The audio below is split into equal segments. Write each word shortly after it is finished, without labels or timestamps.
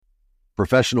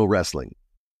Professional wrestling,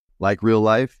 like real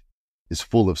life, is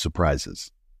full of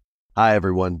surprises. Hi,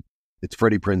 everyone. It's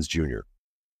Freddie Prinze Jr.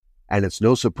 And it's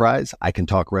no surprise I can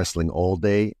talk wrestling all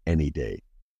day, any day.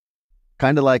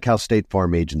 Kind of like how State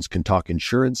Farm agents can talk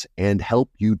insurance and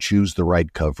help you choose the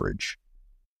right coverage.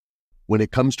 When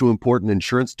it comes to important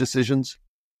insurance decisions,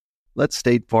 let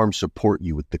State Farm support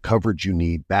you with the coverage you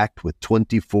need, backed with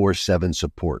 24/7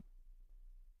 support.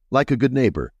 Like a good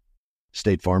neighbor,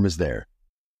 State Farm is there.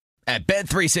 At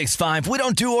Bet365, we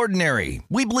don't do ordinary.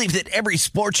 We believe that every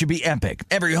sport should be epic.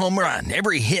 Every home run,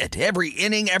 every hit, every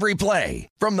inning, every play.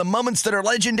 From the moments that are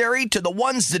legendary to the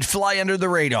ones that fly under the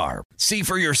radar. See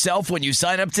for yourself when you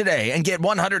sign up today and get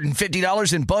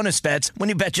 $150 in bonus bets when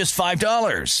you bet just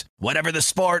 $5. Whatever the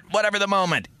sport, whatever the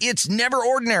moment, it's never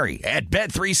ordinary at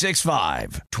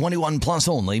Bet365. 21 plus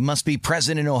only. Must be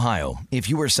present in Ohio. If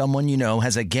you or someone you know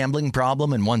has a gambling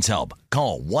problem and wants help,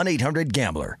 call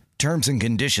 1-800-GAMBLER. Terms and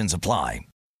conditions apply.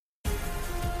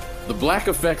 The Black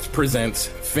Effect presents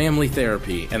Family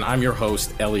Therapy, and I'm your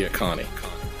host, Elliot Connie.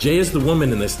 Jay is the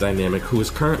woman in this dynamic who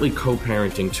is currently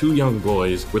co-parenting 2 young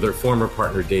boys with her former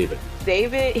partner, David.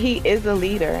 David, he is a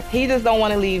leader. He just don't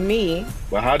want to leave me.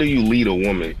 Well, how do you lead a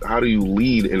woman? How do you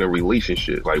lead in a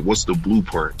relationship? Like, what's the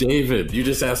blueprint? David, you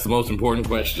just asked the most important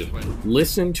question.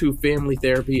 Listen to Family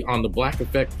Therapy on the Black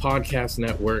Effect Podcast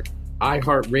Network,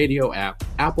 iHeartRadio app,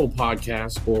 Apple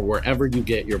Podcasts, or wherever you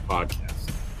get your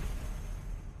podcasts.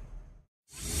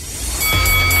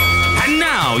 And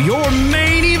now, your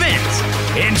main event.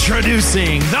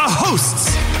 Introducing the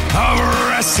hosts of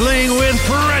Wrestling with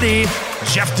Freddie,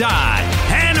 Jeff Dye,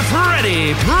 and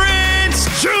Freddie Prinze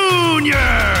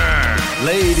Jr.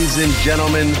 Ladies and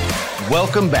gentlemen,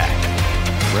 welcome back.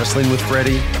 Wrestling with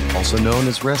Freddie, also known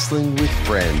as Wrestling with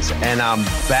Friends. And I'm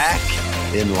back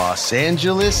in Los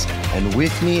Angeles, and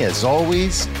with me, as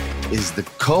always, is the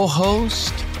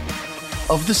co-host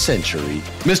of the century,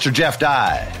 Mr. Jeff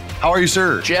Dye. How are you,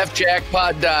 sir? Jeff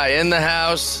Jackpot Dye in the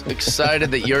house.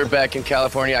 Excited that you're back in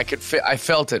California. I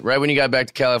felt it right when you got back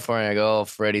to California. I go, oh,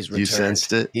 Freddie's returned. You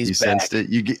sensed it. He's you back. Sensed it.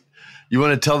 You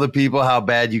want to tell the people how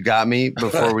bad you got me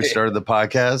before we started the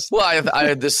podcast? Well,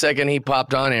 I the second he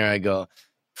popped on here, I go,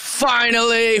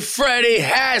 finally, Freddie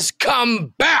has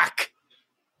come back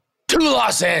to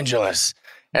Los Angeles.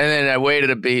 And then I waited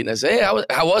a beat and I said, hey,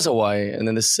 how was Hawaii? And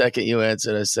then the second you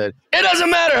answered, I said, it doesn't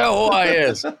matter how Hawaii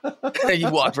is.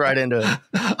 You walked right into it.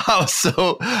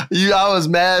 I was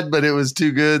mad, but it was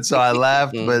too good. So I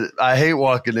laughed, but I hate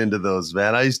walking into those,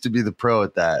 man. I used to be the pro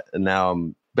at that. And now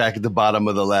I'm back at the bottom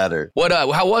of the ladder.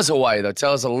 How was Hawaii though?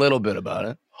 Tell us a little bit about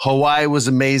it. Hawaii was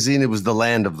amazing. It was the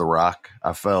land of the Rock.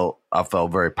 I felt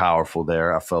very powerful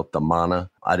there. I felt the mana.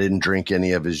 I didn't drink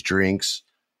any of his drinks,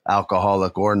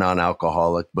 alcoholic or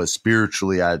non-alcoholic, but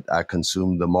spiritually I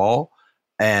consumed them all.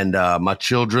 And my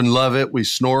children love it. We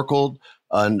snorkeled.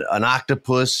 An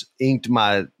octopus inked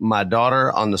my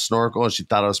daughter on the snorkel, and she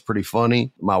thought it was pretty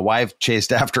funny. My wife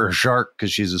chased after a shark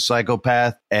because she's a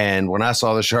psychopath. And when I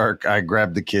saw the shark, I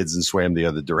grabbed the kids and swam the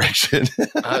other direction.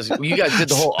 You guys did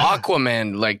the whole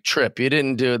Aquaman trip. You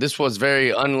didn't do this. Was very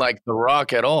unlike The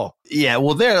Rock at all. Yeah,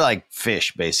 well, they're like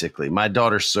fish, basically. My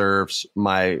daughter surfs,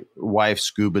 my wife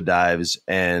scuba dives,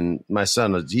 and my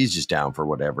son, he's just down for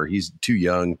whatever. He's too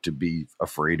young to be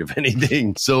afraid of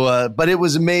anything. So, but it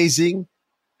was amazing.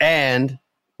 And it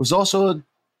was also a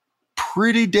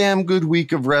pretty damn good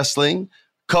week of wrestling.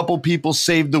 Couple people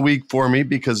saved the week for me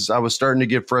because I was starting to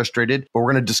get frustrated, but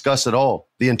we're going to discuss it all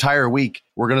the entire week.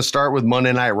 We're going to start with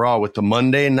Monday Night Raw, with the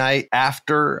Monday night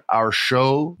after our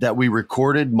show that we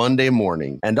recorded Monday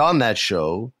morning. And on that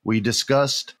show, we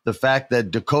discussed the fact that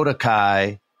Dakota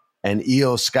Kai and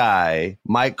Io Sky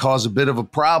might cause a bit of a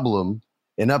problem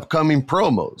in upcoming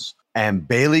promos. And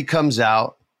Bayley comes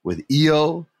out with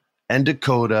Io and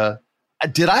Dakota.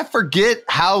 Did I forget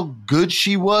how good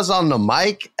she was on the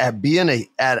mic at being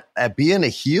a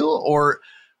heel, or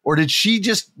did she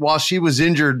just, while she was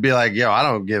injured, be like, yo, I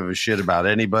don't give a shit about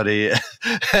anybody, and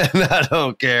I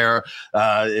don't care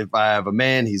if I have a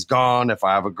man, he's gone. If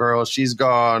I have a girl, she's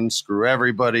gone. Screw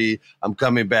everybody. I'm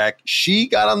coming back. She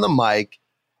got on the mic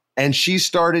and she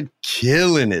started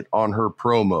killing it on her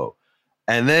promo,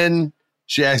 and then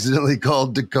she accidentally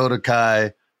called Dakota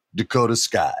Kai Dakota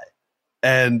Sky.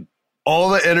 And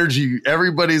all the energy,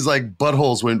 everybody's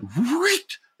buttholes went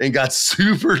and got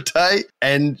super tight.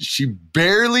 And she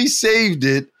barely saved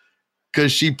it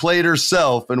because she played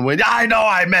herself and went, I know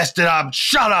I messed it up.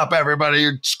 Shut up, everybody.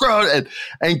 You're screwed.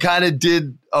 And kind of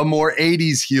did a more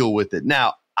 80s heel with it.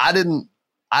 Now, I didn't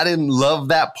love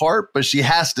that part, but she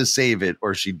has to save it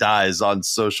or she dies on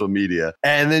social media.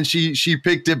 And then she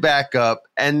picked it back up.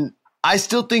 And I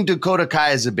still think Dakota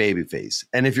Kai is a babyface.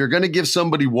 And if you're going to give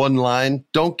somebody one line,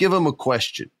 don't give them a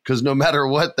question, because no matter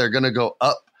what, they're going to go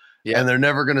up. Yeah. And they're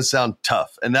never going to sound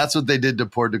tough. And that's what they did to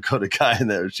poor Dakota Kai in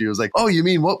there. She was like, oh, you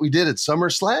mean what we did at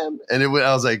SummerSlam? And I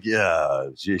was like, yeah,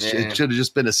 it should have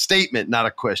just been a statement, not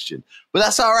a question. But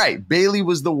that's all right. Bayley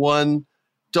was the one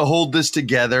to hold this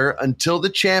together until the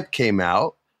champ came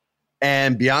out.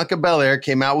 And Bianca Belair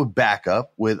came out with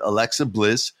backup with Alexa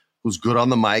Bliss, who's good on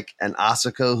the mic, and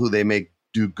Asuka, who they make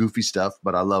do goofy stuff,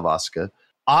 but I love Asuka.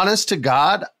 Honest to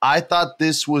God, I thought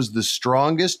this was the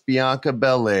strongest Bianca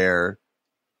Belair,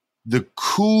 the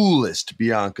coolest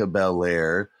Bianca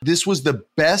Belair. This was the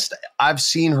best I've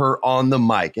seen her on the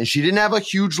mic. And she didn't have a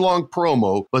huge long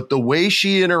promo, but the way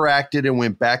she interacted and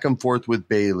went back and forth with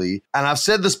Bayley. And I've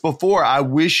said this before, I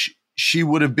wish she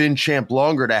would have been champ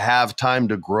longer to have time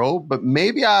to grow, but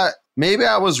maybe I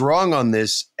was wrong on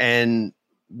this. And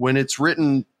when it's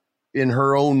written in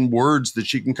her own words that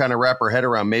she can kind of wrap her head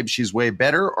around, maybe she's way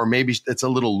better, or maybe it's a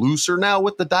little looser now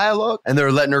with the dialogue and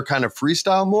they're letting her kind of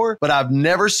freestyle more. But I've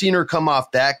never seen her come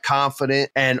off that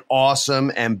confident and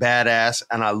awesome and badass.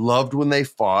 And I loved when they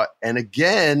fought. And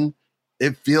again,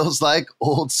 it feels like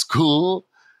old school,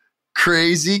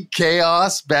 crazy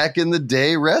chaos back in the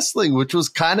day wrestling, which was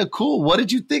kind of cool. What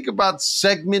did you think about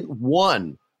segment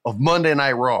 1 of Monday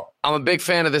Night Raw? I'm a big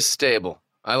fan of this stable.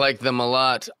 I like them a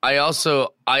lot. I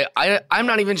also, I'm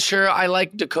not even sure I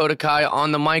like Dakota Kai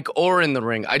on the mic or in the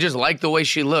ring. I just like the way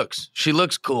she looks. She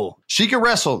looks cool. She can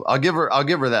wrestle. I'll give her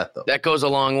that though. That goes a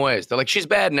long ways. They're like, she's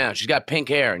bad now. She's got pink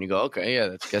hair. And you go, okay,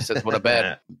 yeah, I guess that's what a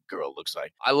bad girl looks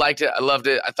like. I liked it. I loved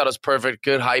it. I thought it was perfect.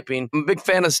 Good hyping. I'm a big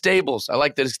fan of stables. I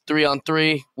like that it's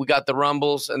 3-on-3. We got the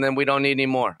Rumbles and then we don't need any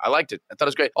more. I liked it. I thought it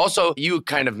was great. Also, you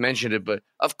kind of mentioned it, but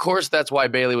of course that's why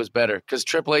Bayley was better, because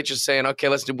Triple H is saying, okay,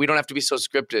 we don't have to be so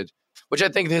scripted. Which I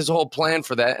think his whole plan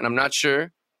for that, and I'm not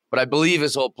sure, but I believe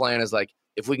his whole plan is like,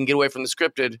 if we can get away from the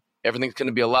scripted, everything's going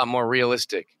to be a lot more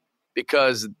realistic.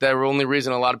 Because the only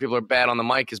reason a lot of people are bad on the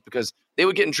mic is because they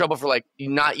would get in trouble for like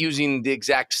not using the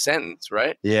exact sentence,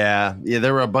 right? Yeah.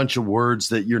 There were a bunch of words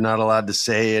that you're not allowed to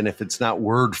say, and if it's not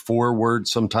word for word,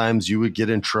 sometimes you would get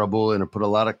in trouble, and it put a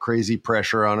lot of crazy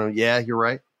pressure on them. Yeah, you're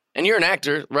right. And you're an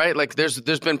actor, right? Like there's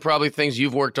been probably things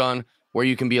you've worked on where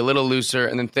you can be a little looser,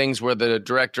 and then things where the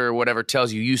director or whatever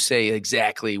tells you say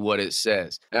exactly what it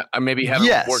says. I maybe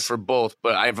haven't worked for both,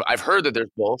 but I've heard that there's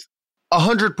both.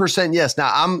 100% yes.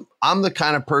 Now I'm the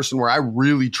kind of person where I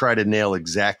really try to nail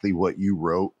exactly what you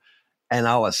wrote, and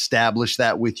I'll establish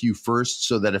that with you first,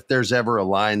 so that if there's ever a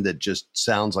line that just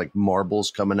sounds like marbles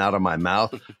coming out of my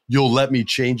mouth, you'll let me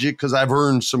change it, because I've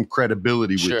earned some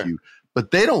credibility with you.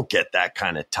 But they don't get that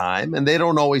kind of time, and they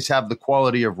don't always have the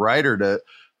quality of writer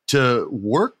to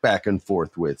work back and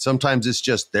forth with. Sometimes it's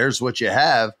just, there's what you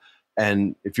have,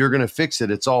 and if you're going to fix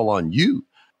it, it's all on you.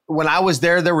 When I was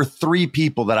there were 3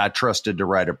 people that I trusted to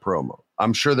write a promo.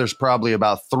 I'm sure there's probably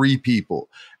about 3 people,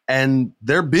 and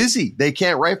they're busy. They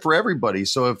can't write for everybody.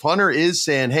 So if Hunter is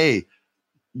saying, hey,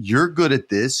 you're good at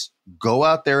this, go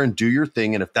out there and do your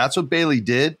thing. And if that's what Bayley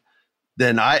did,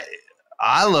 then I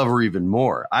love her even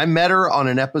more. I met her on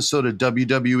an episode of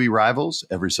WWE Rivals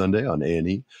every Sunday on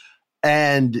A&E.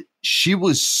 And she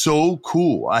was so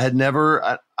cool. I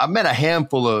met a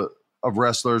handful of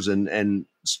wrestlers and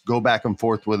go back and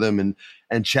forth with them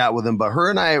and chat with them. But her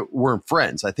and I weren't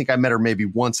friends. I think I met her maybe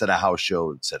once at a house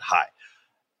show and said hi.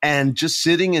 And just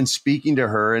sitting and speaking to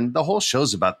her, and the whole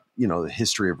show's about, the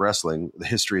history of wrestling. The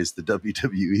history is the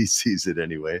WWE sees it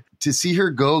anyway. To see her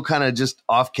go kind of just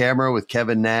off camera with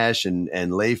Kevin Nash and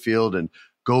Layfield and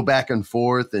go back and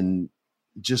forth and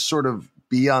just sort of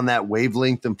be on that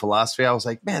wavelength and philosophy, I was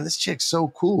like, man, this chick's so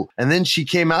cool. And then she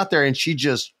came out there and she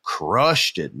just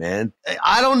crushed it, man.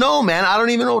 I don't know, man. I don't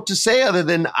even know what to say other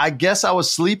than I guess I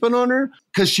was sleeping on her,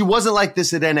 because she wasn't like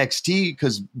this at NXT,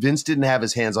 because Vince didn't have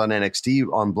his hands on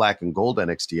NXT, on Black and Gold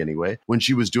NXT anyway, when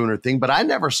she was doing her thing. But I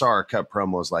never saw her cut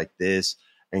promos like this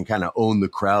and kind of own the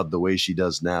crowd the way she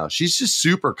does now. She's just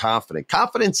super confident.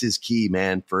 Confidence is key,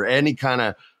 man, for any kind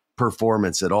of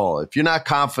performance at all. If you're not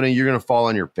confident, you're going to fall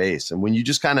on your face. And when you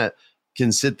just kind of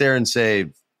can sit there and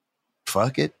say,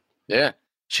 fuck it. Yeah.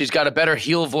 She's got a better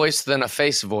heel voice than a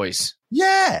face voice.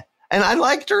 Yeah. And I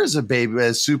liked her as a baby,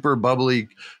 as super bubbly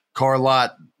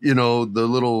Carlot, the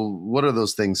little, what are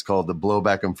those things called? The blow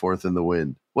back and forth in the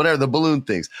wind, whatever, the balloon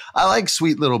things. I like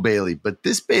sweet little Bayley, but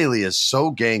this Bayley is so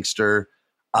gangster.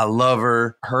 I love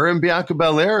her. Her and Bianca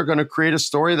Belair are going to create a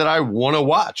story that I want to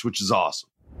watch, which is awesome.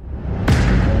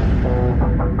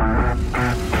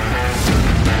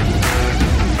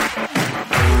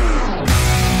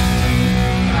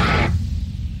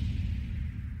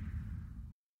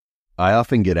 I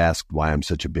often get asked why I'm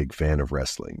such a big fan of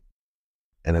wrestling,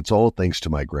 and it's all thanks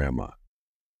to my grandma.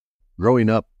 Growing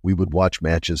up, we would watch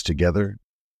matches together,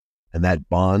 and that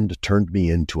bond turned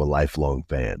me into a lifelong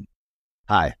fan.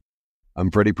 Hi, I'm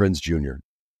Freddie Prinze Jr.,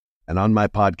 and on my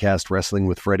podcast, Wrestling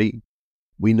with Freddie,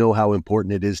 we know how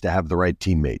important it is to have the right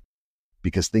teammate,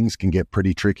 because things can get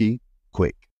pretty tricky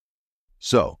quick.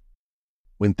 So,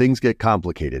 when things get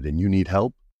complicated and you need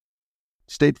help,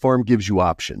 State Farm gives you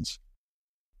options.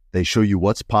 They show you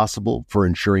what's possible for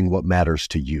ensuring what matters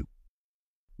to you.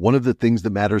 One of the things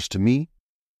that matters to me,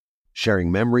 sharing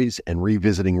memories and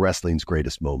revisiting wrestling's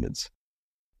greatest moments.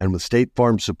 And with State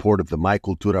Farm's support of the My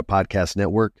Cultura Podcast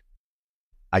Network,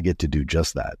 I get to do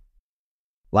just that.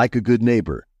 Like a good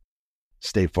neighbor,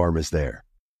 State Farm is there.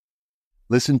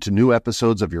 Listen to new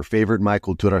episodes of your favorite My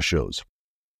Cultura shows,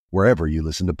 wherever you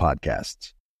listen to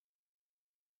podcasts.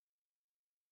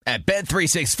 At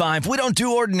Bet365, we don't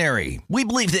do ordinary. We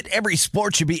believe that every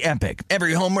sport should be epic.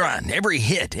 Every home run, every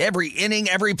hit, every inning,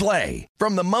 every play.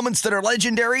 From the moments that are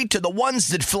legendary to the ones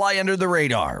that fly under the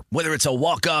radar. Whether it's a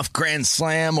walk-off grand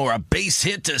slam or a base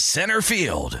hit to center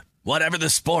field. Whatever the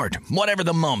sport, whatever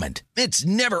the moment. It's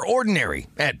never ordinary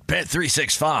at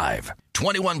Bet365.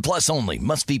 21 plus only.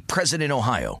 Must be present in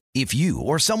Ohio. If you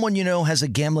or someone you know has a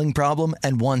gambling problem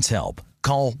and wants help,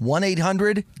 call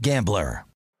 1-800-GAMBLER.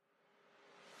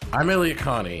 I'm Elliot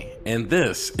Connie, and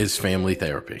this is Family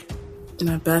Therapy.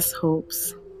 My best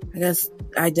hopes, I guess,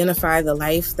 identify the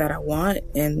life that I want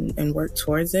and work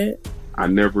towards it. I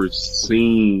never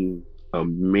seen a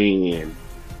man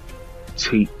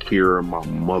take care of my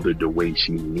mother the way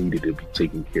she needed to be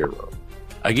taken care of.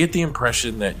 I get the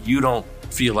impression that you don't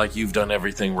feel like you've done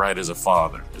everything right as a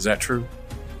father. Is that true?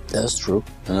 That's true,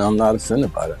 and I'm not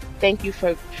offended by that. Thank you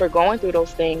for going through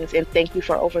those things, and thank you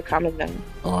for overcoming them.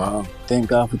 Wow. Thank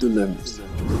God for deliverance.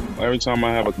 Every time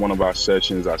I have one of our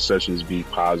sessions be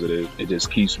positive. It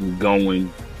just keeps me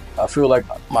going. I feel like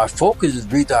my focus is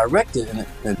redirected in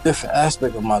a different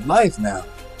aspect of my life now.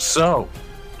 So,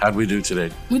 how'd we do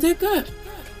today? We did good.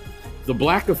 The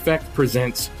Black Effect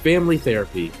presents Family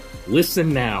Therapy.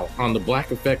 Listen now on the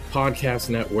Black Effect Podcast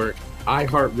Network,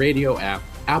 iHeartRadio app,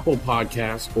 Apple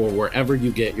Podcasts, or wherever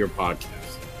you get your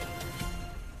podcasts.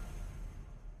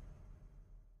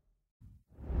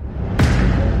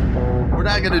 We're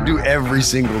not going to do every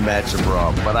single match of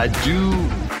Raw, but I do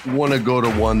want to go to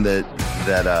one that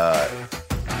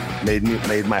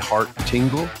made my heart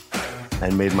tingle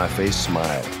and made my face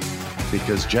smile.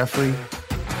 Because Jeffrey,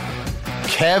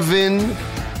 Kevin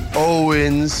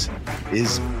Owens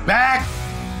is back.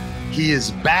 He is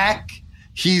back.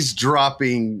 He's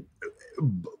dropping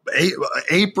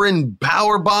apron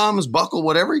power bombs, buckle,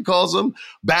 whatever he calls them,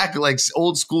 back like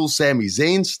old school Sami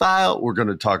Zayn style. We're going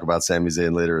to talk about Sami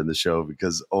Zayn later in the show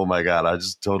because, oh my God, I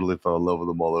just totally fell in love with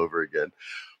him all over again.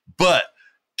 But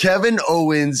Kevin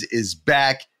Owens is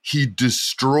back. He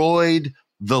destroyed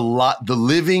the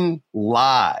living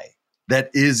lie that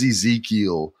is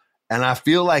Ezekiel. And I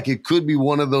feel like it could be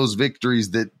one of those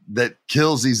victories that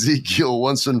kills Ezekiel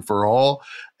once and for all.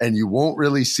 And you won't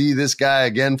really see this guy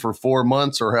again for 4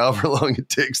 months or however long it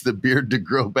takes the beard to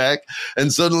grow back.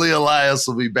 And suddenly Elias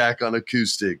will be back on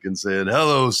acoustic and saying,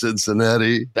 hello,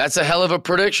 Cincinnati. That's a hell of a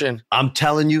prediction. I'm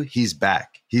telling you, he's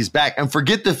back. He's back. And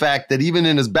forget the fact that even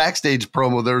in his backstage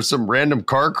promo, there was some random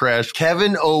car crash.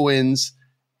 Kevin Owens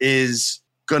is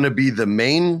going to be the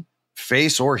main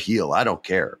face or heel, I don't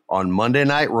care, on Monday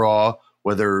Night Raw,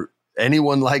 whether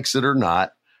anyone likes it or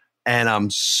not. And I'm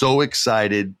so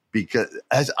excited because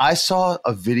as I saw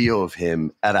a video of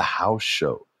him at a house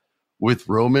show with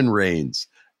Roman Reigns,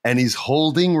 and he's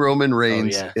holding Roman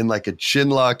Reigns in like a chin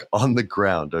lock on the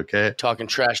ground, okay? Talking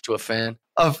trash to a fan.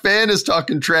 A fan is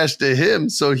talking trash to him,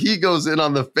 so he goes in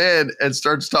on the fan and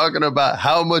starts talking about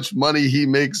how much money he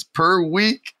makes per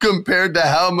week compared to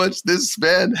how much this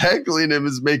fan heckling him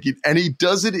is making. And he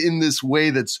does it in this way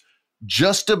that's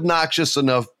just obnoxious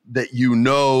enough that you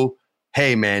know,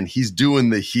 hey, man, he's doing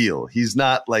the heel. He's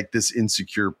not like this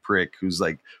insecure prick who's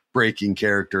like breaking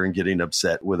character and getting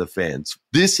upset with the fans.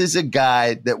 This is a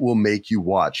guy that will make you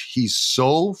watch. He's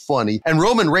so funny. And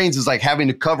Roman Reigns is like having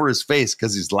to cover his face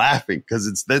because he's laughing because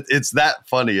it's that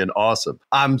funny and awesome.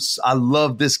 I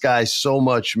love this guy so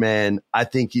much, man. I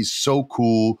think he's so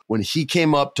cool. When he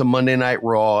came up to Monday Night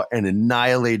Raw and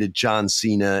annihilated John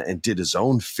Cena and did his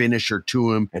own finisher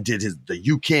to him and did the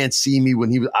you can't see me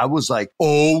I was like,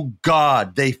 oh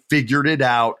God, they figured it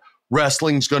out.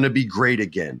 Wrestling's going to be great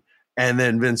again. And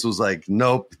then Vince was like,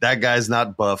 nope, that guy's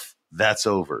not buff. That's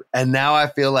over. And now I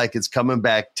feel like it's coming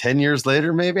back 10 years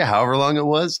later, maybe, however long it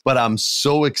was. But I'm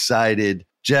so excited.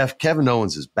 Jeff, Kevin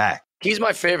Owens is back. He's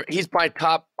my favorite. He's my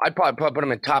top. I'd probably put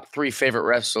him in top 3 favorite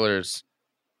wrestlers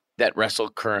that wrestle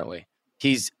currently.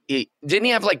 Didn't he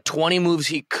have like 20 moves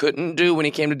he couldn't do when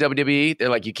he came to WWE? They're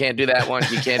like, you can't do that one.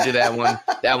 You can't do that one.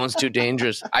 That one's too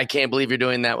dangerous. I can't believe you're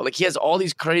doing that. Like he has all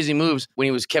these crazy moves when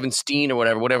he was Kevin Steen or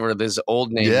whatever his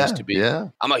old name used to be. Yeah.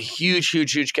 I'm a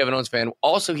huge Kevin Owens fan.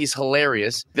 Also, he's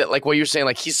hilarious. That like what you're saying,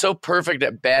 like he's so perfect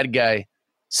at bad guy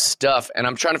stuff. And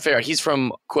I'm trying to figure out, he's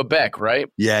from Quebec, right?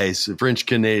 Yeah, he's French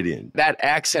Canadian. That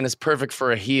accent is perfect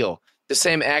for a heel. The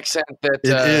same accent that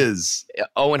It is.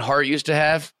 Owen Hart used to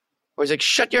have. Where he's like,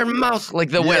 shut your mouth.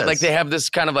 Like the way, like they have this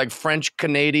kind of like French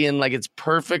Canadian, like it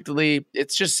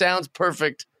just sounds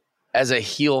perfect as a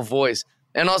heel voice.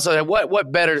 And also,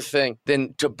 what better thing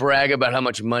than to brag about how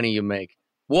much money you make?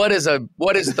 There's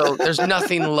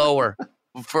nothing lower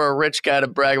for a rich guy to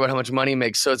brag about how much money he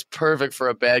makes. So it's perfect for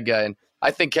a bad guy. And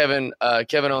I think Kevin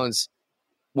Owens,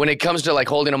 when it comes to like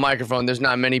holding a microphone, there's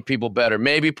not many people better.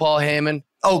 Maybe Paul Heyman.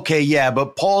 Okay, yeah,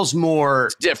 but Paul's more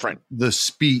different. The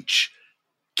speech.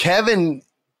 Kevin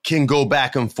can go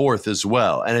back and forth as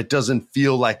well, and it doesn't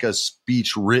feel like a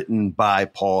speech written by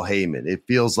Paul Heyman. It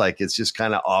feels like it's just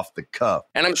kind of off the cuff.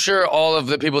 And I'm sure all of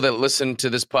the people that listen to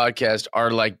this podcast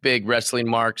are like big wrestling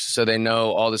marks, so they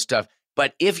know all this stuff.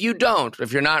 But if you're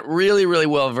not really, really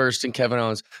well versed in Kevin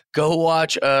Owens, go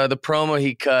watch the promo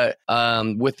he cut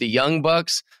with the Young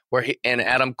Bucks and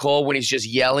Adam Cole when he's just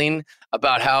yelling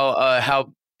about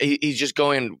how he's just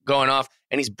going off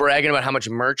and he's bragging about how much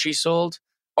merch he sold.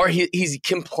 Or he's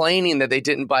complaining that they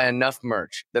didn't buy enough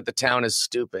merch, that the town is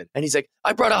stupid. And he's like,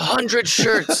 I brought 100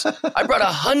 shirts.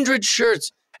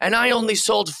 And I only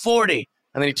sold 40.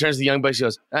 And then he turns to the Young Bucks and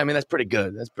goes, I mean, that's pretty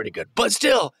good. But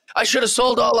still, I should have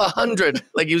sold all 100.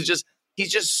 Like he's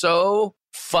just so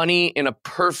funny in a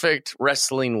perfect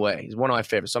wrestling way. He's one of my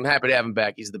favorites. So I'm happy to have him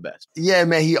back. He's the best. Yeah,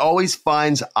 man, he always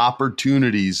finds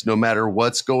opportunities, no matter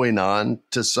what's going on,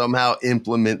 to somehow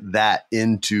implement that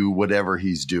into whatever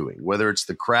he's doing, whether it's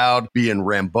the crowd being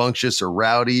rambunctious or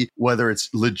rowdy, whether it's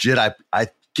legit. I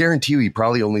guarantee you he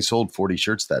probably only sold 40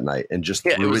 shirts that night and just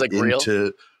threw it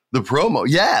into the promo.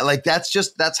 Yeah, like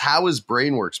that's how his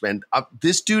brain works, man.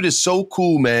 This dude is so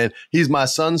cool, man. He's my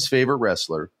son's favorite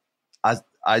wrestler.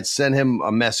 I sent him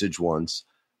a message once,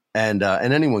 and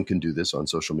anyone can do this on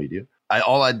social media.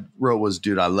 All I wrote was,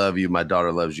 dude, I love you. My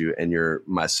daughter loves you, and you're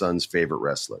my son's favorite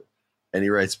wrestler. And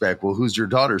he writes back, well, who's your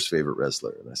daughter's favorite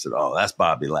wrestler? And I said, oh, that's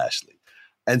Bobby Lashley.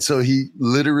 And so he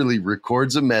literally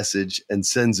records a message and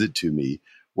sends it to me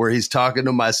where he's talking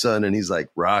to my son, and he's like,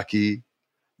 Rocky,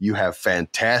 you have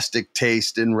fantastic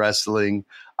taste in wrestling.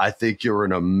 I think you're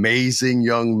an amazing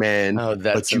young man,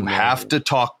 but you have to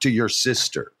talk to your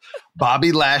sister.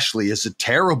 Bobby Lashley is a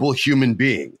terrible human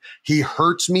being. He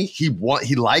hurts me. He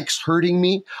likes hurting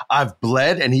me. I've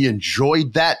bled, and he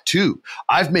enjoyed that too.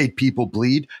 I've made people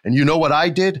bleed, and you know what I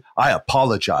did? I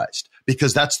apologized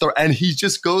because and he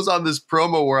just goes on this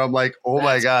promo where I'm like, oh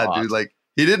my God, awesome. Dude, like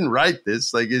he didn't write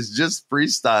this. Like it's just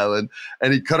freestyling,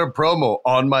 and he cut a promo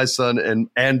on my son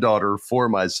and daughter for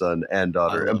my son and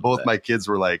daughter, and both my kids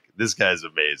were like, this guy's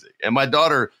amazing. And my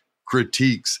daughter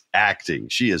critiques acting.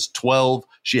 She is 12.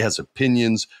 She has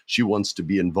opinions. She wants to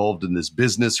be involved in this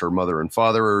business her mother and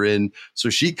father are in. So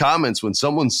she comments when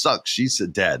someone sucks. She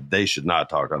said, Dad, they should not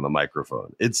talk on the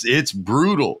microphone. It's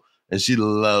brutal. And she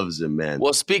loves him, man.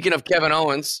 Well, speaking of Kevin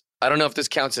Owens, I don't know if this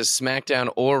counts as SmackDown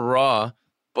or Raw,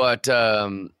 but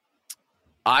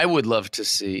I would love to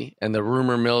see, and the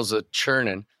rumor mills are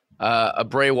churning, a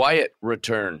Bray Wyatt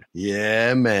return.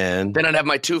 Yeah, man. Then I'd have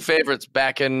my two favorites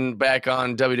back on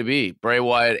WWE, Bray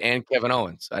Wyatt and Kevin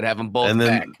Owens. I'd have them both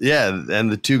back. Yeah,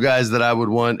 and the two guys that I would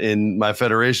want in my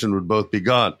federation would both be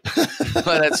gone.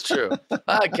 Well, that's true.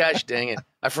 Gosh dang it.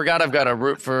 I forgot I've got to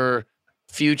root for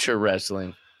future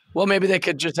wrestling. Well, maybe they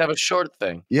could just have a short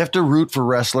thing. You have to root for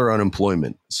wrestler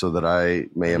unemployment so that I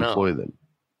may employ them.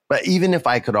 But even if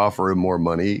I could offer him more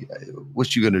money,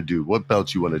 what you going to do? What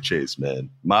belt you want to chase, man?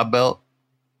 My belt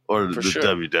or the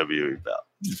WWE belt?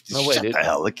 No way, dude. The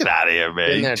hell, get out of here,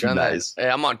 man. You're too nice. Hey,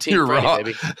 I'm on Team Freddie,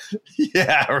 baby.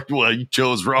 Yeah, well, you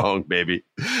chose wrong, baby.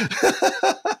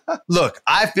 Look,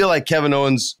 I feel like Kevin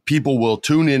Owens, people will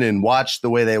tune in and watch the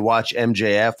way they watch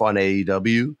MJF on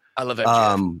AEW. I love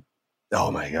MJF. Oh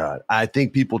my God. I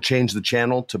think people change the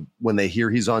channel to when they hear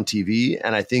he's on TV.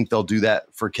 And I think they'll do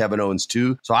that for Kevin Owens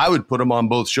too. So I would put him on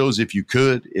both shows if you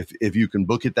could, if you can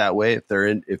book it that way,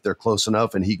 if they're close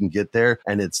enough and he can get there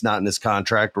and it's not in his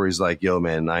contract where he's like, yo,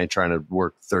 man, I ain't trying to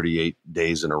work 38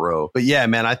 days in a row. But yeah,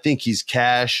 man, I think he's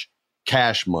cash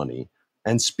money.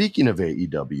 And speaking of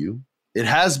AEW, it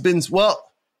has been,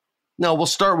 we'll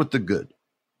start with the good.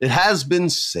 It has been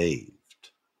saved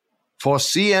For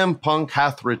CM Punk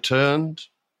hath returned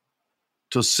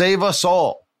to save us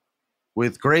all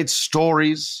with great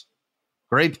stories,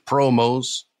 great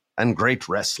promos, and great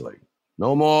wrestling.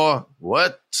 No more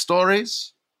what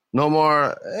stories? No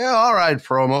more, yeah, all right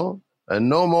promo. And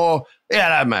no more, yeah,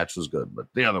 that match was good, but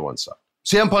the other one sucked.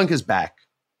 CM Punk is back.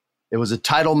 It was a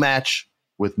title match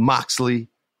with Moxley,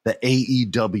 the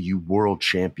AEW World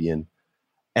Champion,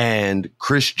 and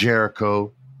Chris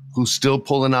Jericho, who's still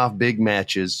pulling off big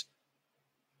matches,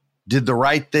 did the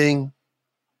right thing,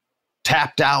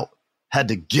 tapped out, had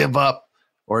to give up,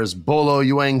 or as Bolo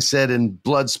Yang said in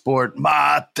Bloodsport,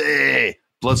 mate.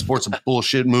 Bloodsport's a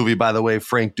bullshit movie, by the way.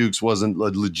 Frank Dukes wasn't a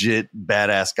legit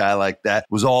badass guy like that.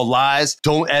 It was all lies.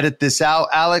 Don't edit this out,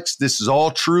 Alex. This is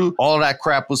all true. All of that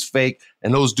crap was fake,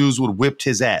 and those dudes would have whipped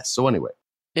his ass. So anyway.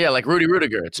 Yeah, like Rudy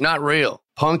Rudiger. It's not real.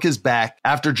 Punk is back.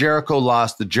 After Jericho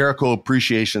lost, the Jericho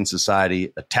Appreciation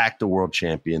Society attacked the world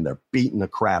champion. They're beating the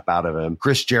crap out of him.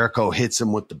 Chris Jericho hits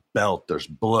him with the belt. There's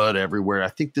blood everywhere. I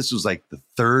think this was like the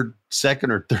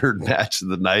second or third match of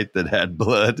the night that had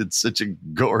blood. It's such a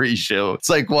gory show. It's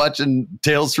like watching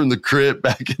Tales from the Crypt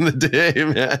back in the day,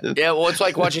 man. Yeah, well, it's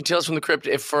like watching Tales from the Crypt.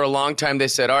 If for a long time they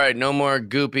said, all right, no more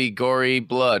goopy, gory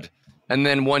blood. And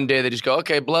then one day they just go,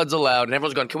 okay, blood's allowed. And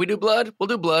everyone's going, can we do blood? We'll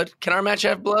do blood. Can our match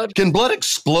have blood? Can blood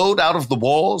explode out of the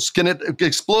walls? Can it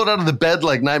explode out of the bed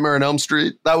like Nightmare on Elm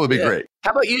Street? That would be great.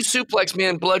 How about you suplex me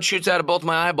and blood shoots out of both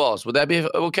my eyeballs? Would that be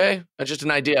okay? That's just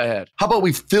an idea I had. How about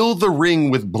we fill the ring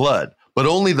with blood, but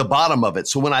only the bottom of it?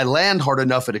 So when I land hard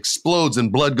enough, it explodes and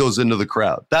blood goes into the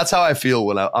crowd. That's how I feel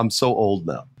when I'm so old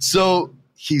now. So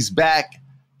he's back.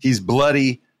 He's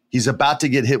bloody. He's about to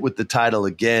get hit with the title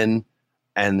again.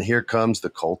 And here comes the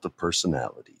Cult of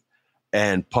Personality.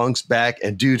 And Punk's back.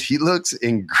 And, dude, he looks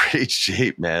in great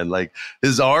shape, man. Like,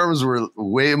 his arms were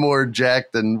way more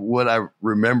jacked than what I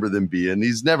remember them being.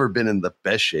 He's never been in the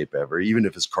best shape ever, even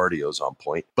if his cardio's on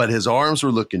point. But his arms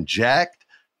were looking jacked.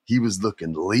 He was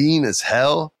looking lean as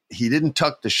hell. He didn't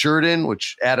tuck the shirt in,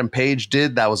 which Adam Page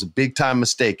did. That was a big-time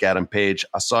mistake, Adam Page.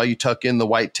 I saw you tuck in the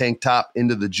white tank top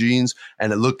into the jeans,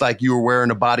 and it looked like you were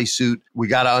wearing a bodysuit. We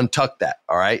got to untuck that,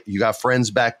 all right? You got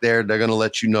friends back there. They're going to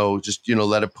let you know. Just,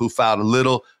 let it poof out a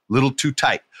little too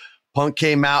tight. Punk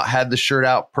came out, had the shirt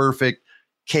out perfect,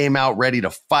 came out ready to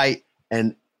fight,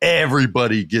 and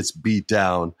everybody gets beat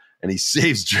down, and he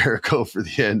saves Jericho for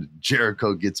the end.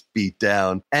 Jericho gets beat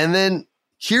down. And then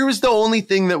here was the only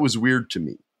thing that was weird to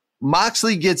me.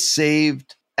 Moxley gets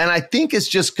saved, and I think it's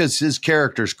just because his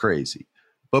character's crazy.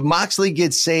 But Moxley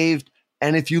gets saved,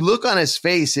 and if you look on his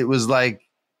face, it was like,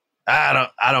 I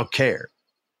don't care.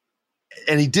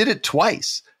 And he did it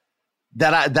twice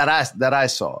that I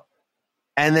saw.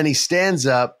 And then he stands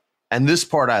up, and this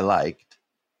part I liked,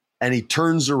 and he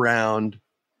turns around,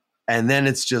 and then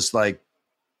it's just like,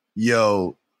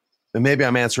 yo, and maybe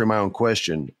I'm answering my own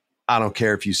question. I don't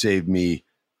care if you saved me.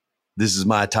 This is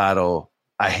my title.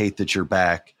 I hate that you're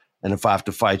back. And if I have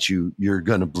to fight you, you're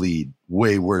going to bleed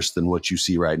way worse than what you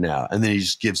see right now. And then he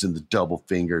just gives him the double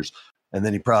fingers. And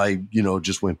then he probably,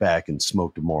 just went back and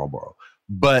smoked a Marlboro.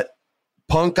 But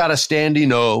Punk got a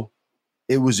standing O.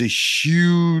 It was a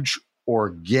huge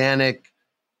organic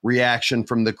reaction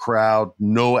from the crowd.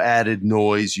 No added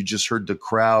noise. You just heard the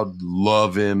crowd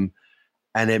love him.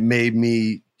 And it made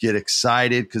me get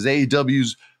excited because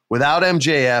AEW's without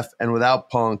MJF and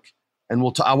without Punk. And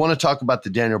I want to talk about the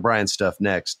Daniel Bryan stuff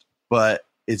next, but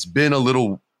it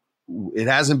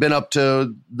hasn't been up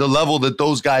to the level that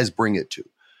those guys bring it to.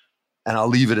 And I'll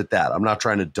leave it at that. I'm not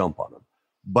trying to dump on them,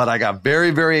 but I got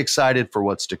very, very excited for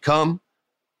what's to come.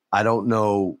 I don't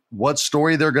know what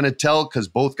story they're going to tell because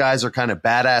both guys are kind of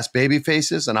badass baby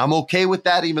faces. And I'm okay with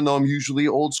that, even though I'm usually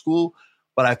old school,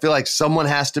 but I feel like someone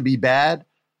has to be bad.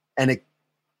 And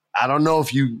I don't know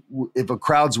if a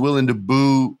crowd's willing to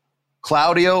boo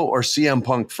Claudio or CM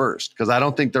Punk first, because I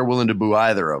don't think they're willing to boo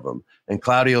either of them. And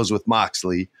Claudio's with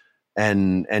Moxley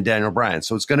and Daniel Bryan.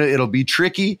 So it'll be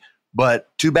tricky, but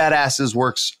two badasses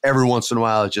works every once in a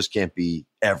while. It just can't be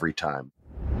every time.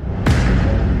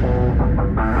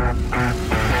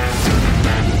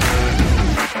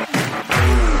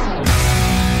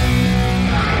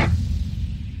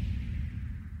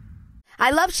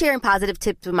 I love sharing positive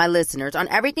tips with my listeners on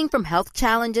everything from health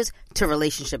challenges to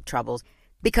relationship troubles.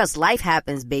 Because life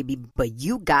happens, baby, but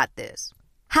you got this.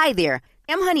 Hi there,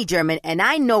 I'm Honey German, and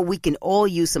I know we can all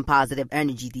use some positive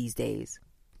energy these days.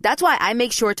 That's why I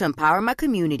make sure to empower my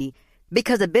community,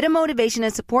 because a bit of motivation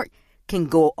and support can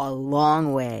go a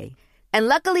long way. And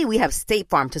luckily, we have State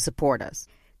Farm to support us.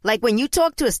 Like when you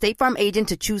talk to a State Farm agent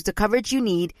to choose the coverage you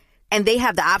need, and they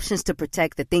have the options to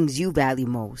protect the things you value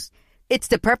most. It's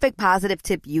the perfect positive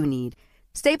tip you need.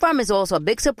 State Farm is also a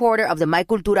big supporter of the My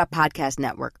Cultura podcast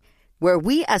network, where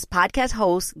we as podcast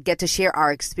hosts get to share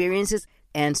our experiences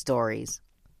and stories.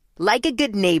 Like a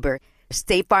good neighbor,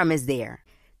 State Farm is there.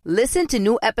 Listen to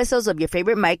new episodes of your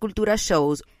favorite My Cultura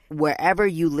shows wherever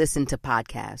you listen to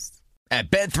podcasts. At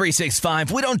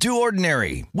Bet365, we don't do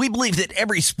ordinary. We believe that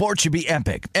every sport should be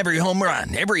epic. Every home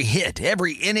run, every hit,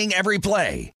 every inning, every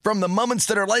play. From the moments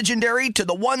that are legendary to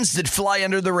the ones that fly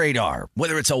under the radar.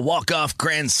 Whether it's a walk-off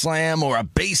grand slam or a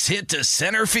base hit to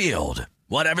center field.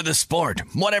 Whatever the sport,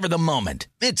 whatever the moment.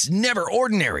 It's never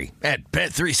ordinary at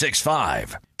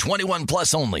Bet365. 21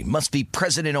 plus only. Must be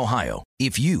present in Ohio.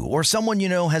 If you or someone you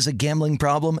know has a gambling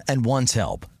problem and wants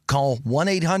help, call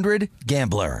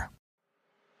 1-800-GAMBLER.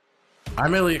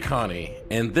 I'm Elliot Connie,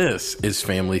 and this is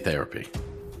Family Therapy.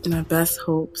 My best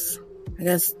hopes, I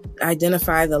guess,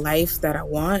 identify the life that I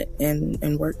want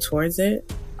and work towards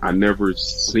it. I never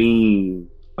seen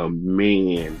a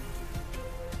man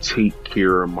take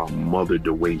care of my mother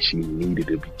the way she needed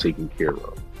to be taken care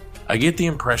of. I get the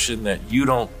impression that you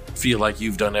don't feel like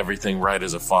you've done everything right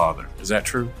as a father. Is that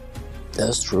true?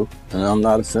 That's true, and I'm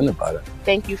not offended by that.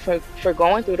 Thank you for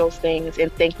going through those things, and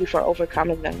thank you for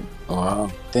overcoming them. Wow.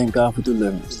 Thank God for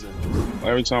deliverance.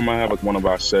 Every time I have one of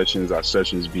our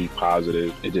sessions be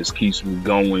positive. It just keeps me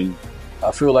going.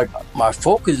 I feel like my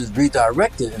focus is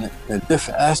redirected in a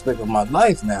different aspect of my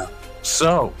life now.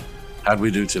 So, how'd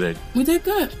we do today? We did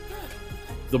good.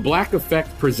 The Black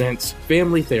Effect presents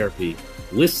Family Therapy.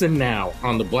 Listen now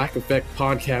on the Black Effect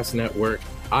Podcast Network,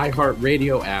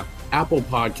 iHeartRadio app, Apple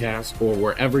Podcasts, or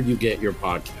wherever you get your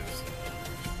podcasts.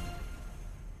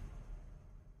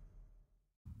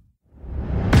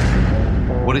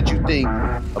 What did you think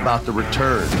about the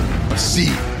return of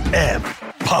CM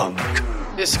Punk?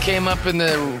 This came up in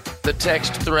the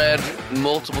text thread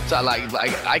multiple times.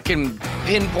 Like I can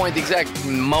pinpoint the exact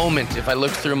moment if I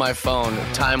look through my phone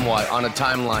time-wise on a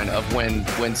timeline of when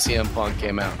CM Punk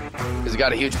came out. Because it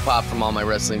got a huge pop from all my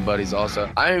wrestling buddies also.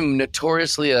 I'm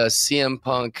notoriously a CM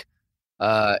Punk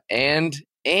and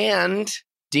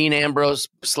Dean Ambrose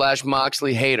 /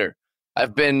 Moxley hater.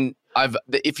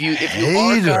 If you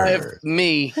archive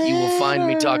me, you will find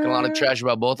me talking a lot of trash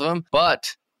about both of them.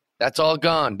 But that's all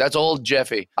gone. That's old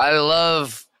Jeffy. I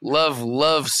love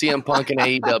CM Punk in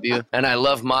AEW, and I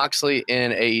love Moxley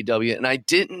in AEW. And I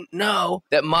didn't know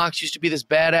that Mox used to be this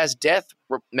badass death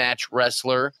match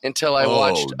wrestler until I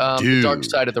watched The Dark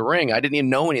Side of the Ring. I didn't even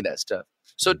know any of that stuff.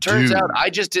 So it turns out I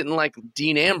just didn't like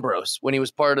Dean Ambrose when he was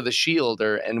part of the Shield,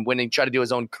 and when he tried to do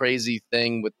his own crazy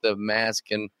thing with the mask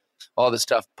and all the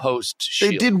stuff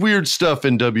post-Shield. They did weird stuff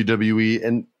in WWE,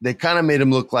 and they kind of made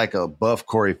him look like a buff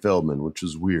Corey Feldman, which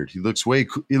was weird. He looks way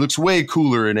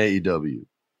cooler in AEW.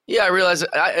 Yeah, I realized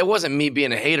it wasn't me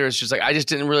being a hater. It's just like I just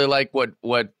didn't really like what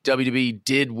WWE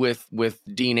did with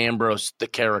Dean Ambrose, the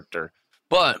character.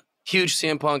 But huge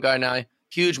CM Punk guy now.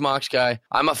 Huge Mox guy.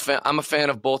 I'm a fan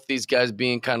of both these guys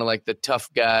being kind of like the tough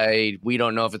guy. We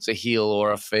don't know if it's a heel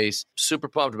or a face. Super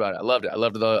pumped about it. I loved it. I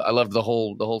loved the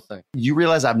whole thing. You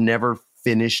realize I've never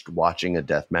finished watching a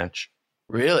death match?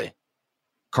 Really?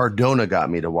 Cardona got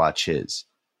me to watch his.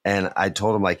 And I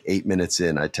told him like 8 minutes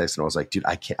in, I texted him. I was like, dude,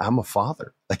 I can't. I'm a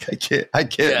father. Like I can't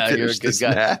yeah, finish you're a good this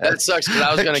guy. match. That sucks because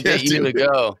I was going to get you to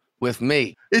go with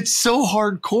me. It's so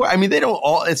hardcore. I mean,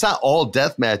 it's not all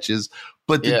death matches,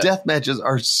 but the death matches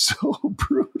are so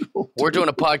brutal. We're doing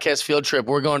a podcast field trip.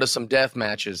 We're going to some death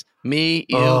matches. Me,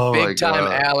 you, big time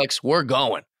Alex. We're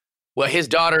going. Well, his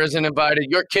daughter isn't invited.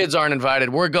 Your kids aren't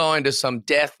invited. We're going to some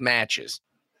death matches.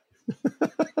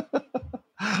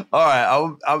 All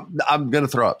right. I'm going to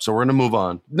throw up. So we're going to move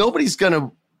on. Nobody's going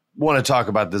to want to talk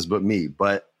about this but me.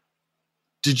 But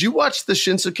did you watch the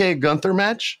Shinsuke Gunther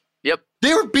match? Yep.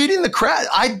 They were beating the crap.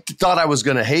 I thought I was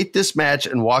going to hate this match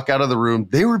and walk out of the room.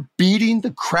 They were beating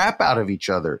the crap out of each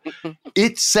other.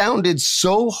 It sounded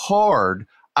so hard.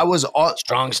 I was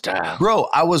strong style, bro.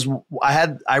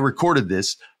 I recorded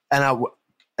this and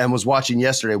was watching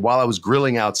yesterday while I was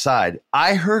grilling outside.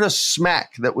 I heard a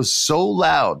smack that was so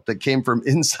loud that came from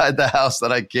inside the house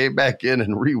that I came back in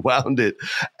and rewound it.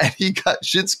 And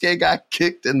Shinsuke got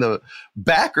kicked in the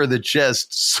back or the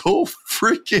chest so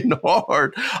freaking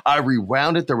hard. I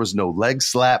rewound it. There was no leg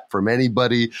slap from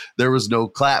anybody. There was no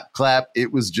clap.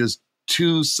 It was just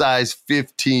 2 size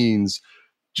 15s,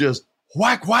 just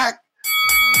whack. One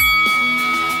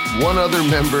other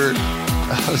member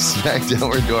of SmackDown,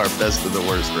 we're doing our best of the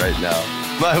worst right now.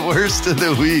 My worst of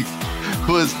the week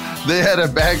was they had a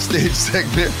backstage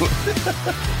segment.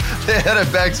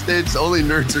 Only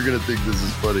nerds are going to think this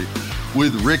is funny.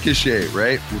 With Ricochet,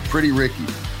 right? With Pretty Ricky.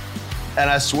 And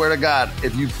I swear to God,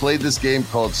 if you played this game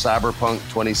called Cyberpunk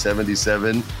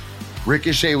 2077,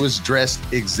 Ricochet was dressed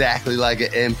exactly like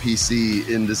an NPC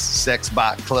in this sex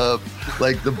bot club,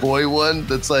 like the boy one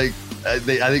that's like, I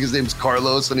think his name's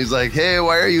Carlos, and he's like, hey,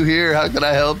 why are you here? How can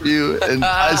I help you? And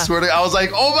I swear to God, I was like,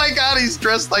 oh my God, he's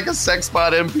dressed like a sex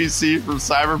bot NPC from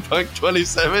Cyberpunk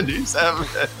 2077.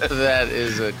 That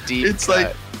is a deep It's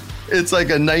cut. It's like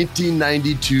a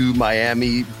 1992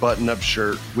 Miami button-up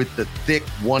shirt with the thick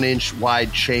 1-inch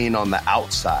wide chain on the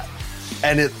outside.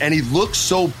 And he looks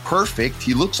so perfect.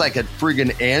 He looks like a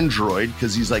friggin' android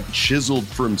because he's like chiseled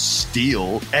from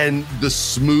steel and the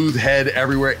smooth head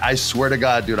everywhere. I swear to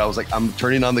God, dude, I was like, I'm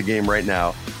turning on the game right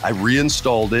now. I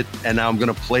reinstalled it and now I'm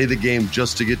going to play the game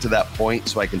just to get to that point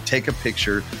so I can take a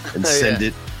picture and send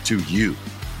it to you.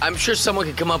 I'm sure someone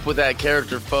could come up with that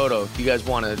character photo if you guys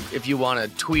want to. If you want to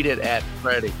tweet it at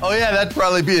Freddie. Oh yeah, that'd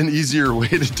probably be an easier way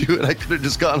to do it. I could have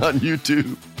just gone on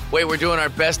YouTube. Wait, we're doing our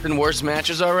best and worst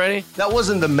matches already? That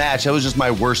wasn't the match. That was just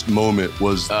my worst moment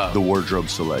was the wardrobe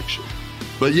selection.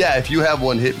 But yeah, if you have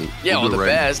one, hit me. Yeah, well, the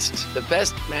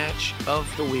best match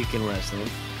of the week in wrestling.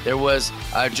 There was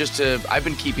I've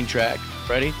been keeping track,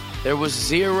 Freddie. There was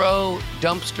 0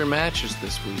 dumpster matches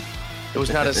this week. There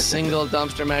was not a single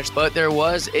dumpster match, but there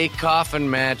was a coffin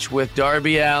match with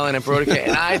Darby Allin and Brody King,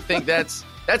 and I think that's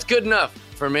good enough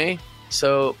for me.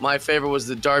 So my favorite was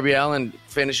the Darby Allin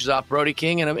finishes off Brody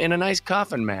King in a nice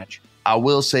coffin match. I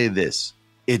will say this.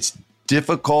 It's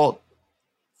difficult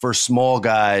for small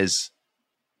guys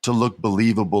to look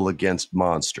believable against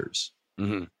monsters.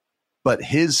 Mm-hmm. But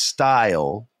his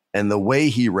style and the way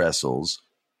he wrestles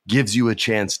gives you a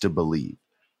chance to believe.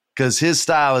 Because his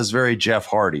style is very Jeff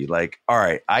Hardy. Like, all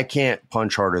right, I can't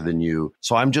punch harder than you,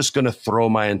 so I'm just going to throw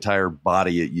my entire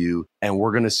body at you, and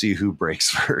we're going to see who breaks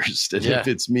first. And if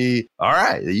it's me, all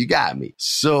right, you got me.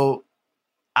 So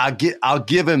I'll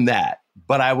give him that,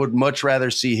 but I would much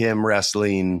rather see him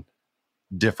wrestling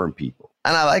different people.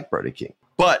 And I like Brody King.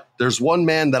 But there's one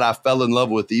man that I fell in love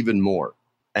with even more,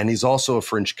 and he's also a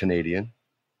French Canadian,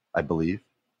 I believe,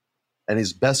 and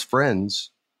he's best friends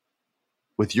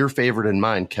with your favorite and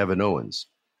mine, Kevin Owens.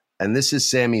 And this is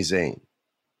Sami Zayn.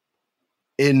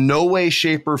 In no way,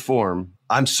 shape, or form,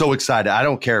 I'm so excited. I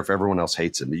don't care if everyone else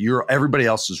hates him. Everybody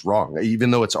else is wrong. Even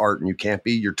though it's art and you can't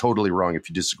be, you're totally wrong if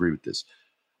you disagree with this.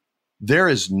 There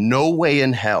is no way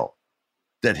in hell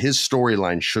that his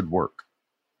storyline should work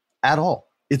at all.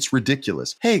 It's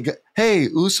ridiculous. Hey,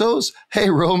 Usos. Hey,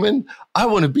 Roman. I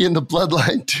want to be in the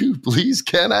bloodline too, please.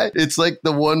 Can I? It's like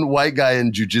the one white guy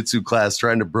in jiu-jitsu class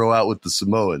trying to bro out with the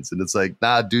Samoans. And it's like,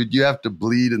 nah, dude, you have to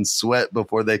bleed and sweat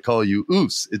before they call you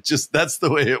Us. It's just, that's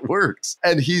the way it works.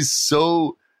 And he's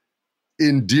so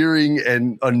endearing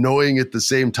and annoying at the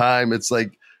same time. It's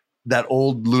like that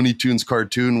old Looney Tunes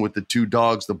cartoon with the 2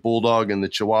 dogs, the bulldog and the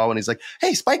chihuahua. And he's like,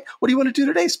 hey, Spike, what do you want to do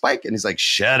today, Spike? And he's like,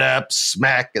 shut up,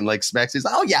 smack. And like smacks. He's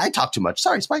like, oh, yeah, I talk too much.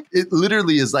 Sorry, Spike. It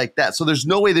literally is like that. So there's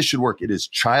no way this should work. It is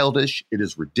childish. It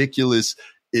is ridiculous.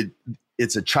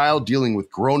 It's a child dealing with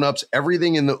grown-ups.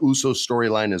 Everything in the Uso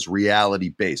storyline is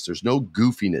reality-based. There's no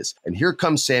goofiness. And here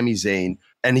comes Sami Zayn,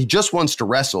 and he just wants to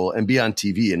wrestle and be on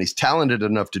TV, and he's talented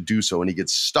enough to do so, and he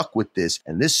gets stuck with this,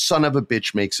 and this son of a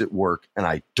bitch makes it work, and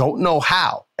I don't know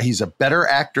how. He's a better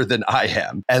actor than I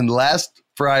am. And last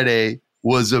Friday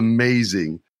was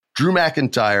amazing. Drew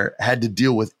McIntyre had to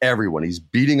deal with everyone. He's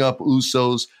beating up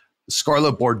Usos.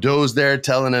 Scarlett Bordeaux's there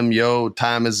telling him, yo,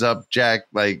 time is up, Jack.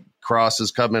 Like, Cross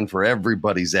is coming for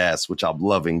everybody's ass, which I'm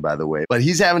loving, by the way. But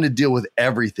he's having to deal with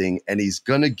everything, and he's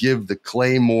going to give the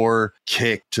Claymore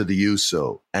kick to the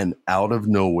Uso. And out of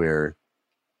nowhere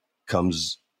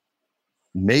comes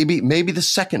maybe the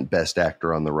second best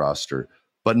actor on the roster,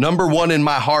 but number 1 in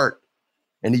my heart.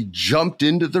 And he jumped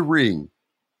into the ring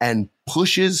and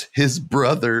pushes his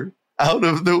brother out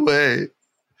of the way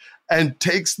and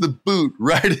takes the boot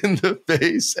right in the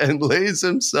face and lays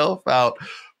himself out,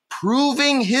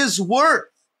 proving his worth,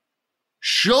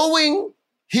 showing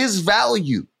his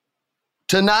value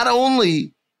to not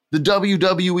only the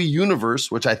WWE universe,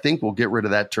 which I think we'll get rid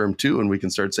of that term too, and we can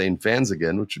start saying fans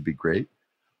again, which would be great.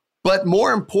 But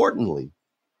more importantly,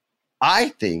 I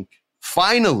think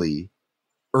finally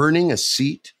earning a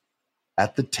seat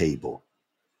at the table.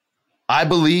 I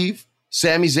believe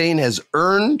Sami Zayn has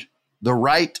earned the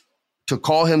right to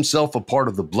call himself a part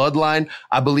of the bloodline.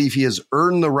 I believe he has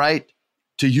earned the right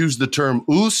to use the term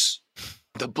Us.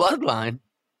 The bloodline.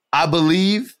 I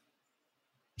believe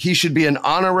he should be an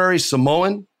honorary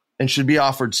Samoan and should be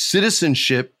offered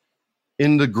citizenship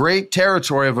in the great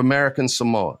territory of American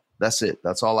Samoa. That's it.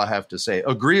 That's all I have to say.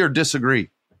 Agree or disagree?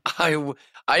 I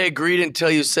agreed until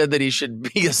you said that he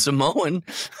should be a Samoan.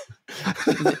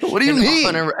 What do you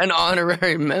mean? An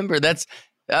honorary member. That's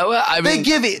Well, I mean,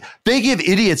 they give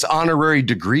idiots honorary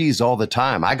degrees all the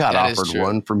time. I got That is offered true.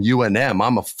 one from UNM.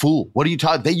 I'm a fool. What are you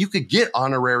talking? You could get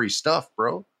honorary stuff,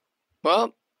 bro.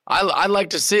 well, I'd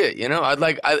like to see it. You know,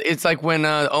 it's like when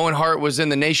Owen Hart was in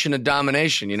the Nation of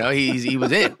Domination. You know, he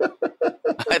was in.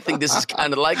 I think this is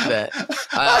kind of like that.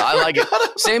 I like it.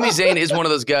 Sami Zayn is one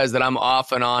of those guys that I'm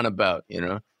off and on about. You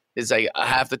know, it's like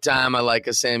half the time I like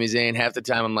a Sami Zayn, half the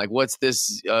time I'm like, what's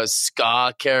this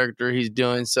ska character he's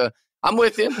doing? So I'm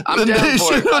with you. I'm The down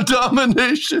for Nation of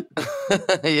Domination.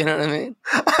 it. You know what I mean?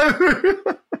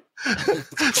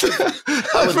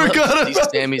 I would love forgot to see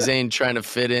about Sami Zayn trying to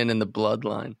fit in the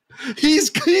bloodline. he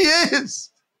is.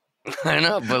 I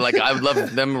know, but like I would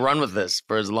love them to run with this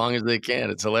for as long as they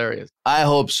can. It's hilarious. I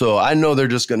hope so. I know they're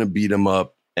just going to beat him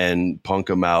up and punk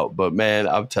him out, but man,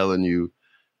 I'm telling you,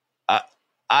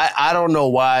 I don't know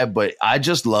why, but I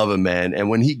just love him, man. And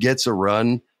when he gets a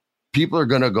run, people are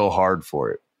going to go hard for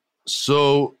it.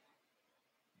 So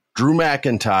Drew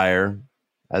McIntyre,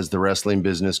 as the wrestling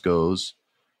business goes,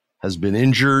 has been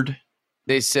injured.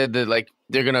 They said that like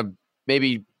they're gonna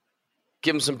maybe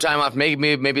give him some time off.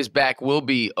 Maybe his back will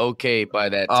be okay by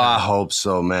that time. I hope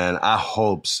so, man. I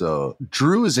hope so.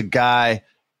 Drew is a guy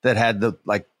that had the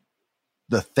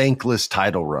thankless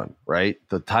title run, right?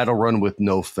 The title run with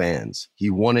no fans.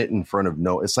 He won it in front of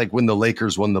it's like when the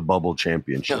Lakers won the bubble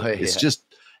championship. Oh, yeah.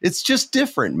 It's just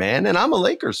different, man. And I'm a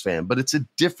Lakers fan, but it's a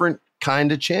different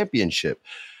kind of championship.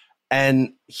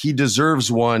 And he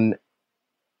deserves one.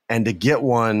 And to get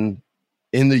one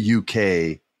in the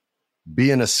UK,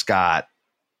 being a Scot,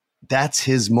 that's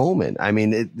his moment. I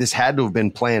mean, this had to have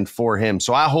been planned for him.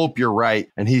 So I hope you're right.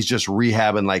 And he's just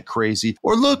rehabbing like crazy.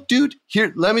 Or look, dude,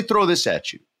 here, let me throw this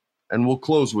at you. And we'll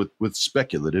close with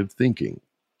speculative thinking.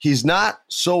 He's not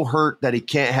so hurt that he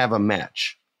can't have a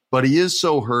match, but he is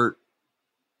so hurt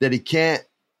that he can't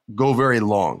go very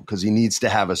long because he needs to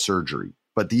have a surgery.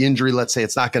 But the injury, let's say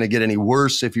it's not going to get any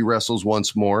worse if he wrestles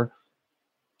once more.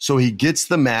 So he gets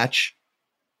the match.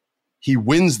 He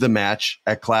wins the match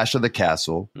at Clash of the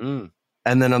Castle. And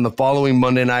then on the following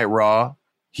Monday Night Raw,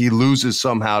 he loses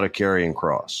somehow to Karrion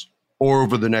Kross. Or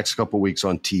over the next couple of weeks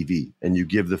on TV. And you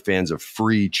give the fans a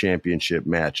free championship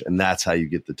match. And that's how you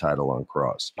get the title on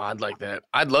Kross. I'd like that.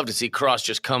 I'd love to see Kross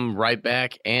just come right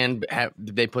back and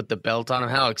they put the belt on him.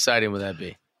 How exciting would that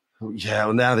be? Yeah,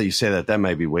 well, now that you say that, that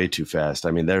might be way too fast. I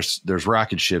mean, there's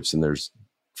rocket ships and there's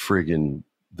friggin'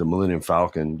 the Millennium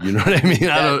Falcon. You know what I mean?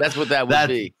 That's what that would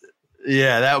be.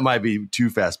 Yeah, that might be too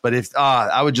fast. But if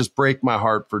I would just break my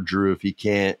heart for Drew if he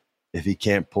can't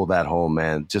pull that home,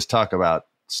 man. Just talk about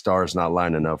stars not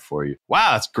lining up for you.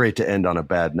 Wow, it's great to end on a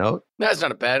bad note. That's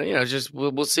not a bad, just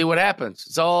we'll see what happens.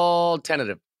 It's all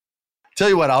tentative. Tell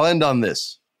you what, I'll end on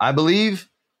this. I believe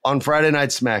on Friday Night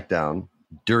SmackDown,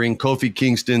 during Kofi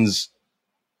Kingston's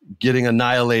getting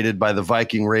annihilated by the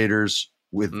Viking Raiders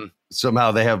with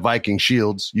somehow they have Viking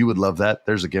shields. You would love that.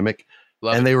 There's a gimmick.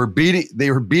 They were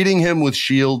beating him with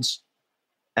shields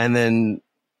and then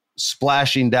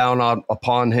splashing down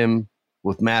upon him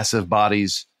with massive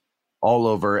bodies all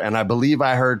over. And I believe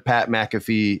I heard Pat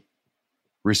McAfee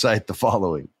recite the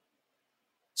following: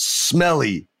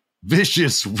 smelly,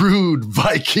 vicious, rude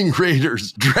Viking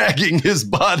Raiders dragging his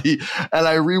body. And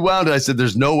I rewound it. I said,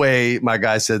 there's no way my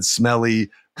guy said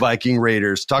smelly Viking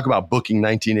Raiders. Talk about booking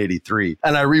 1983.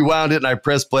 And I rewound it and I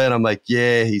pressed play and I'm like,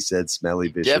 yeah, he said smelly,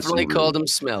 vicious. Definitely called him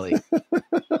smelly.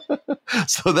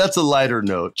 So that's a lighter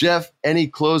note. Jeff, any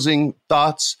closing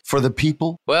thoughts for the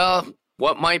people? Well,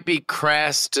 what might be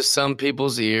crass to some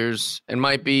people's ears and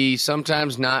might be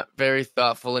sometimes not very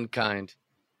thoughtful and kind,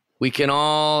 we can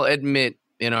all admit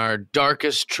in our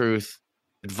darkest truth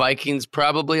that Vikings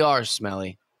probably are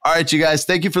smelly. All right, you guys,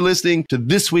 thank you for listening to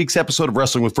this week's episode of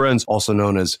Wrestling with Friends, also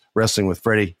known as Wrestling with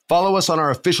Freddie. Follow us on our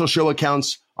official show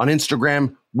accounts on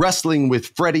Instagram, Wrestling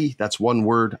with Freddie. That's one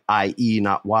word, I-E,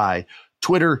 not Y.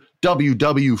 Twitter,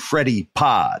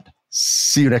 WWFreddiePod.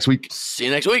 See you next week. See you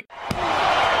next week.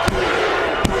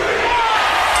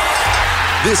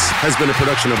 This has been a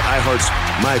production of iHeart's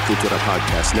My Cultura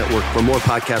Podcast Network. For more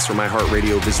podcasts from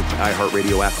iHeartRadio, visit the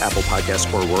iHeartRadio app, Apple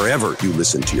Podcasts, or wherever you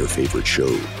listen to your favorite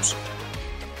shows.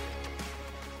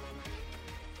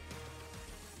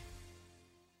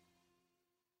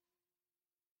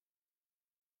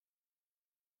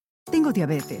 tengo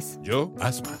diabetes. Yo,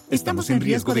 asma. Estamos en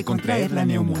riesgo de contraer la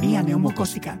neumonía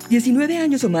neumocócica. 19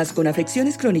 años o más con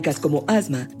afecciones crónicas como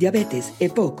asma, diabetes,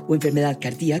 EPOC o enfermedad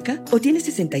cardíaca, o tienes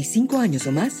 65 años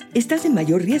o más, estás en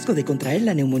mayor riesgo de contraer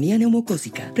la neumonía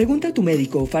neumocócica. Pregunta a tu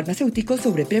médico o farmacéutico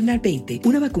sobre Prevnar 20,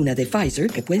 una vacuna de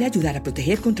Pfizer que puede ayudar a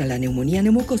proteger contra la neumonía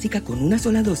neumocócica con una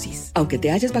sola dosis. Aunque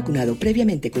te hayas vacunado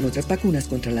previamente con otras vacunas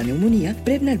contra la neumonía,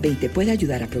 Prevnar 20 puede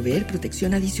ayudar a proveer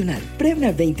protección adicional.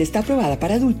 Prevnar 20 está aprobada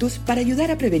para adultos para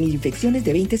ayudar a prevenir infecciones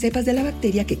de 20 cepas de la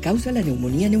bacteria que causa la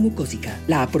neumonía neumocócica.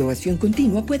 La aprobación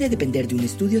continua puede depender de un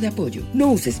estudio de apoyo.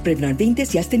 No uses Prevnar 20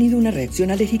 si has tenido una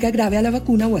reacción alérgica grave a la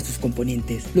vacuna o a sus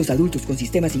componentes. Los adultos con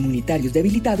sistemas inmunitarios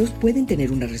debilitados pueden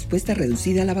tener una respuesta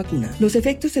reducida a la vacuna. Los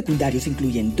efectos secundarios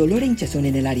incluyen dolor e hinchazón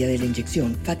en el área de la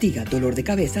inyección, fatiga, dolor de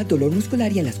cabeza, dolor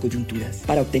muscular y en las coyunturas.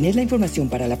 Para obtener la información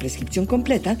para la prescripción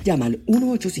completa, llama al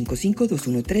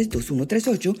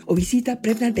 1-855-213-2138 o visita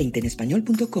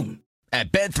Prevnar20enespañol.com.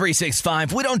 At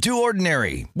Bet365, we don't do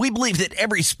ordinary. We believe that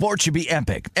every sport should be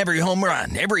epic. Every home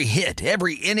run, every hit,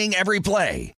 every inning, every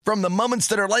play. From the moments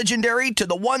that are legendary to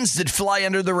the ones that fly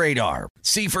under the radar.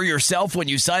 See for yourself when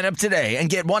you sign up today and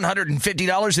get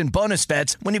 $150 in bonus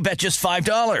bets when you bet just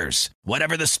 $5.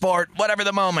 Whatever the sport, whatever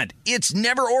the moment, it's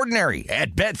never ordinary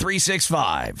at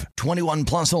Bet365. 21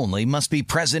 plus only. Must be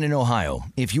present in Ohio.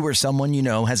 If you or someone you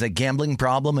know has a gambling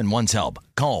problem and wants help,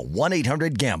 call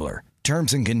 1-800-GAMBLER.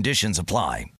 Terms and conditions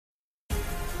apply.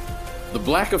 The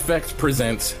Black Effect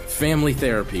presents Family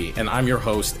Therapy, and I'm your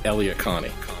host, Elliot Connie.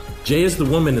 Jay is the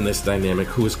woman in this dynamic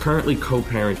who is currently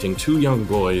co-parenting 2 young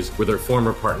boys with her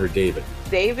former partner, David.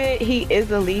 David, he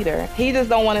is a leader. He just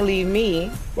don't want to leave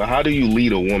me. But how do you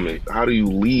lead a woman? How do you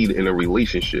lead in a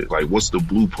relationship? Like, what's the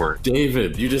blueprint?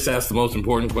 David, you just asked the most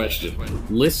important question.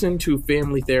 Listen to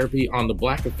Family Therapy on the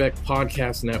Black Effect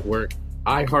Podcast Network,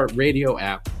 iHeartRadio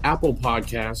app, Apple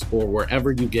Podcasts, or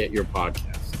wherever you get your podcasts.